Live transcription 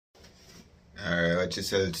Watch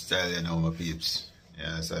yourself style, you know, my peeps.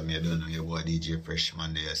 Yeah, so me, I don't know your boy DJ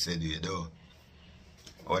Freshman there. I said you do.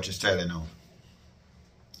 Watch your style, you know.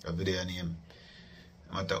 A video name.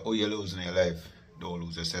 No matter how you lose in your life, don't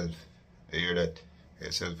lose yourself. You hear that?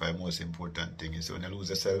 Yourself is the most important thing. So when you lose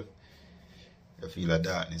yourself, you feel a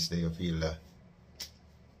darkness there, you feel a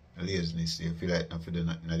laziness, you feel like nothing do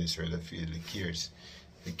nothing in this world, you feel the cares.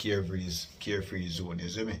 The carefree zone, you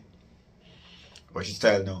see me? Watch your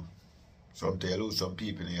style now. Sometimes you lose some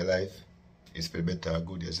people in your life, it's for better or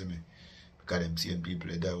good, you see me? Because them same people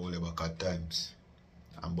they die all back at times.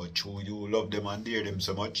 And but through you love them and dare them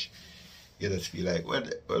so much, you just feel like, well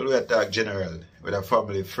we talk general, with a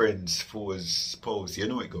family, friends, foes, spouse, you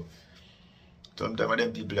know it go. Sometimes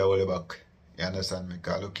them people are all back. You understand me?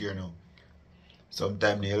 Because look here now.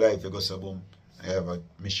 Sometime in your life you go so boom, you have a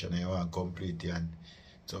mission and you want to complete it, and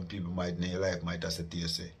some people might in your life might have said to you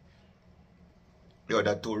say, yo,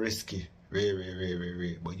 that's too risky.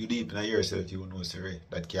 Ray. But you deep in yourself, you know, say,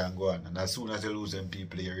 that can't go on. And as soon as you lose them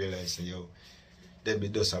people, you realize, say, yo, then be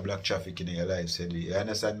just a black traffic in your life, said you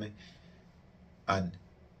understand me? And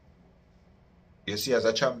you see, as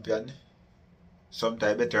a champion,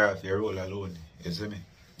 sometimes better off you roll alone. You see me?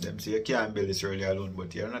 Them say you can't build this really alone,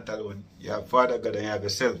 but you're not alone. You have Father God and you have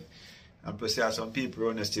yourself. And plus, you have some people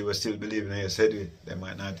honestly will still believe in you, said you. They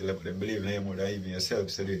might not tell you, but they believe in you more than even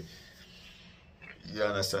yourself, said you. You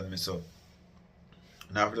understand me? So,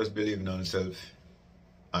 now just believe in yourself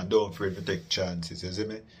and don't afraid to take chances, you see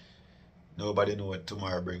me? Nobody know what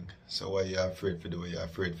tomorrow bring. So why you afraid to do what you're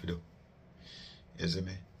afraid to do? You see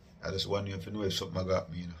me? I just want you to know if something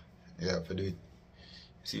got me, you know. You have to do it.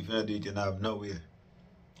 See, if you don't do it, you don't have no way.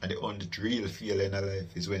 And the only real failure in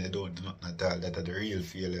life is when you don't do nothing at all. That's the real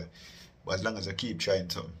failure. But as long as I keep trying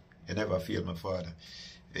something, you never fail, my father.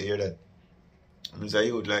 You hear that? I'm a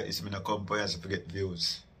youth like this, I'm not come for you to forget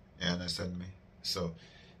views. You understand me? So,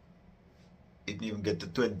 it didn't even get to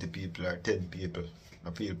 20 people or 10 people. I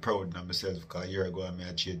feel proud of myself because a year ago I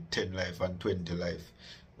achieved 10 life and 20 life.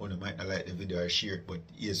 One might not like the video or share it, but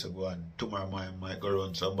years ago and tomorrow morning I might go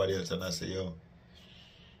around somebody else and I say, yo,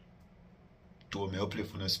 to me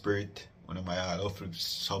uplift on the spirit, one of my all uplift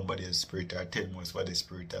somebody else's spirit or 10 months for the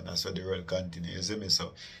spirit, and that's how the world continues, you see me?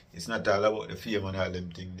 So it's not all about the fame and all them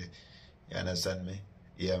things. You understand me?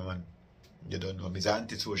 Yeah, man. You don't know. I'm an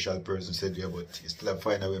antisocial person, said you, but you still have to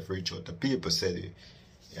find a way for reach out to people, said you.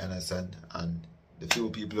 You understand? And the few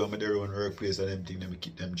people who have their own workplace and them things, them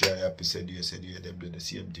keep them joy happy, said you, them do the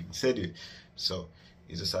same thing, said you. So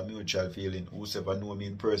it's just a mutual feeling. Whoever know me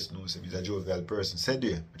in person knows him. He's a jovial person, said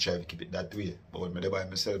you. I try to keep it that way. But when I by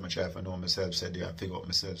myself, I try to know myself, said you, and figure out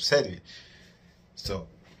myself, said you. So,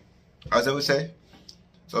 as I would say,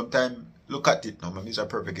 sometimes look at it now. It's a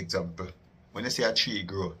perfect example. When you see a tree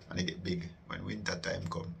grow and they get big, when winter time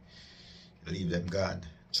come, you leave them gone.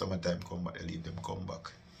 Summertime come back, you leave them come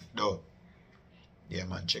back. No. Yeah,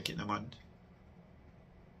 man, check it, no, man.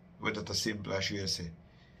 But that's a simple as you say.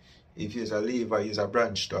 If you're a leaf or you're a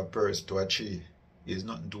branch to a purse to a tree, it's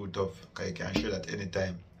nothing too tough because you can share that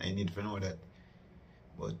anytime. And you need to know that.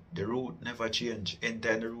 But the root never change.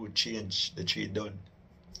 Anytime the root change, the tree done.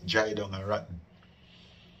 Dry down and rotten.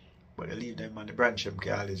 But you leave them and the branch them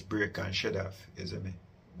can always break and shed off, you see me?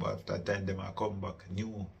 But after that time them will come back,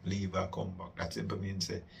 new leaf will come back. That simply means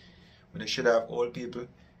say when you shed off old people,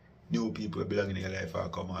 new people belong in your life will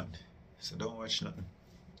come on. So don't watch nothing.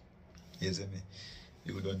 You see me?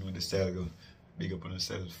 You don't know the style go. Big up on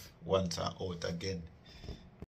yourself once and out again.